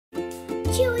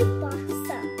cherry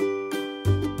blossom.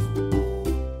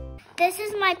 This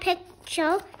is my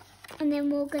picture, and then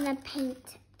we're gonna paint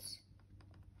it.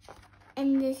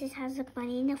 And this has a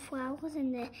bunny and the flowers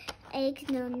and the eggs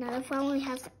and another flower. It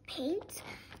has the paint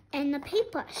and the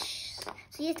paintbrush.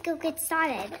 So let's go get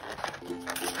started.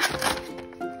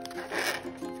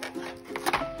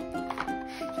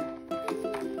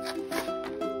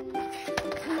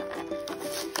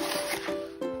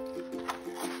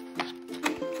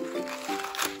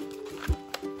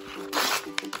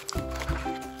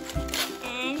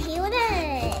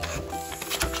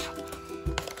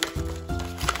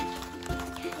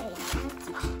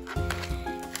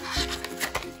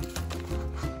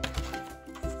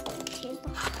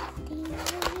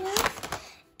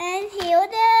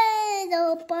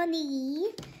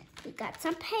 Bunny. We got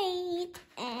some paint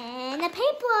and a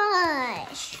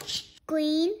paintbrush.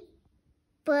 Green,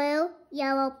 blue,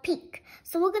 yellow, pink.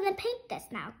 So we're gonna paint this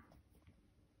now.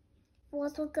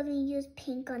 First, we're gonna use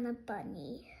pink on the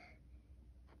bunny.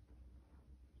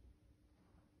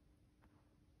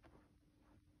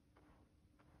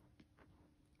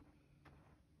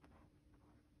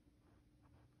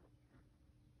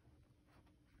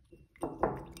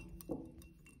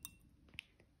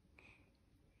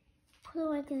 Put it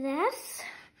like this.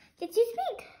 Just use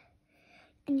pink.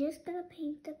 I'm just gonna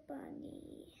paint the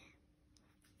bunny.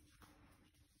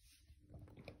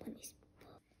 The bunny's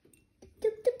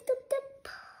doop, doop, doop, doop.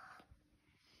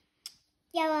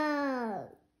 Yellow.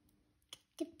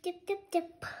 Dip, dip, dip,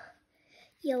 dip.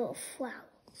 Yellow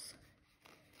flowers.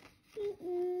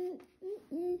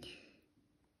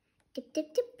 Dip,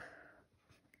 dip, dip.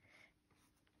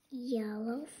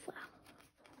 Yellow flower.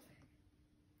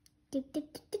 Dip,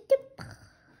 dip, dip, dip, dip.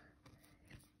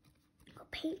 We're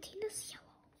painting this yellow.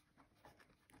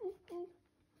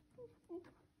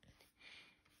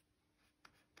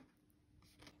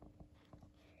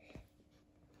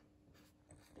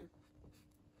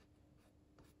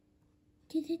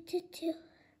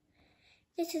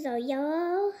 This is our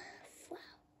yellow flower.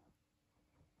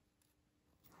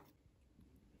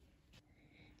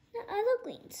 The other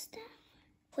green stuff.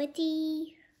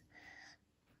 Pretty.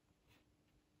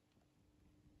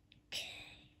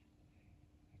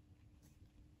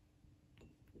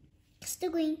 The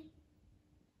green.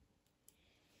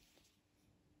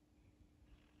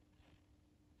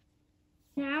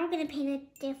 Now we're going to paint a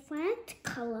different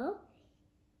color.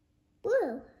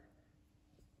 Blue.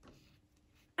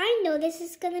 I know this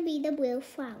is going to be the blue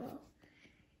flower.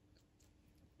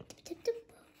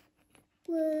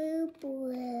 Blue,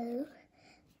 blue,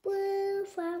 blue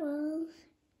flower.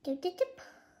 Dip, dip, dip.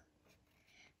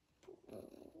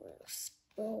 Blue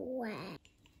splash.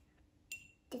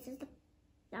 This is the.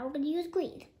 Now we're going to use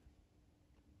green.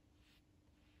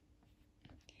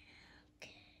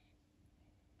 Okay.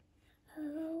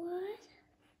 Other one.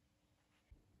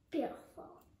 Beautiful.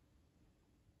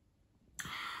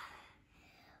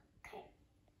 Okay.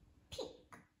 Pink.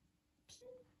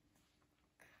 Pink.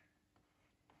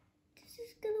 This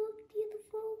is going to look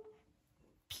beautiful.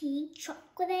 Pink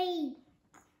chocolate.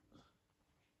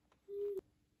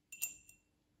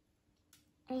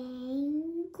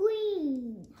 And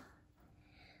green.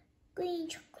 Green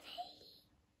chocolate.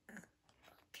 Okay,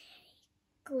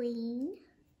 green.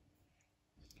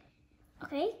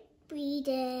 Okay, we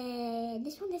did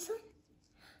this one.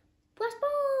 Purple,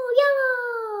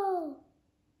 yellow.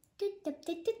 Dip, dip,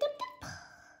 dip, dip, dip, dip.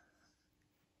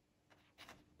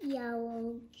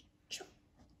 Yellow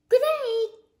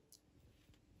chocolate.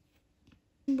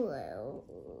 Blue.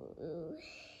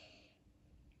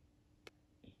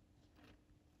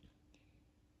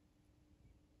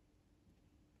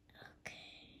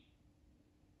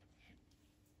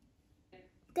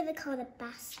 I'm gonna call it a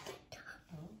basket.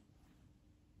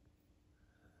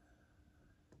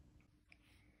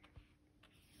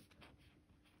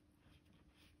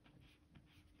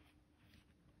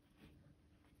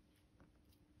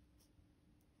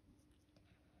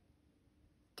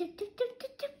 Dip, dip, dip,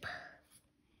 dip, dip.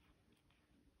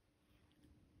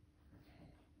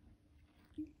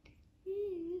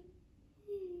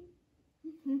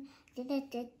 Da, da,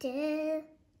 da, da.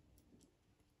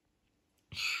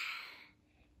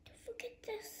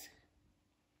 This.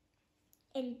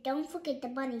 And don't forget the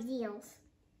bunny's ears.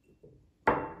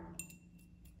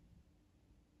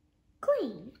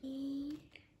 Green.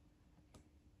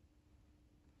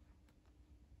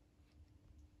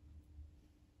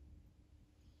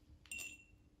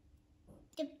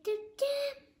 Dip, dip,